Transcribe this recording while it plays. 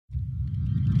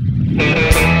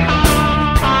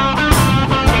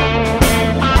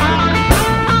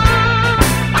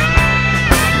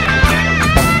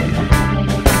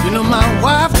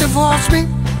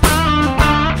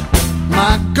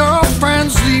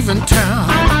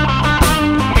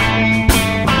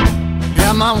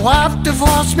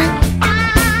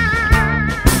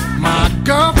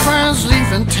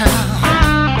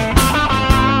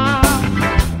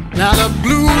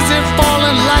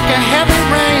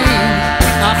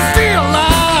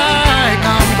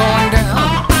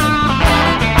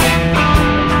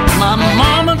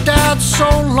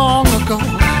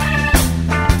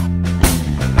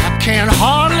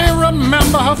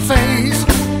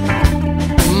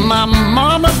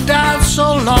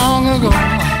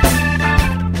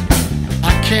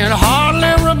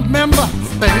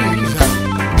face.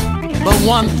 But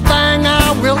one thing I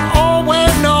will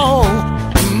always know,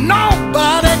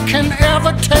 nobody can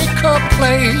ever take her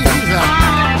place.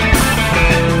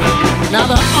 Now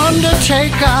the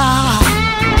undertaker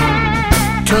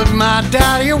took my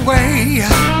daddy away.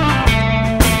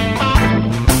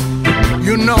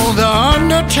 You know the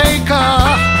undertaker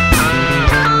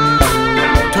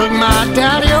took my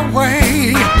daddy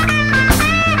away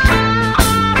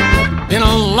in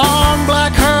a long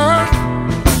black hearse,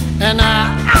 and I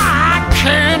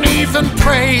can't even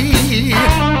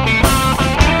pray.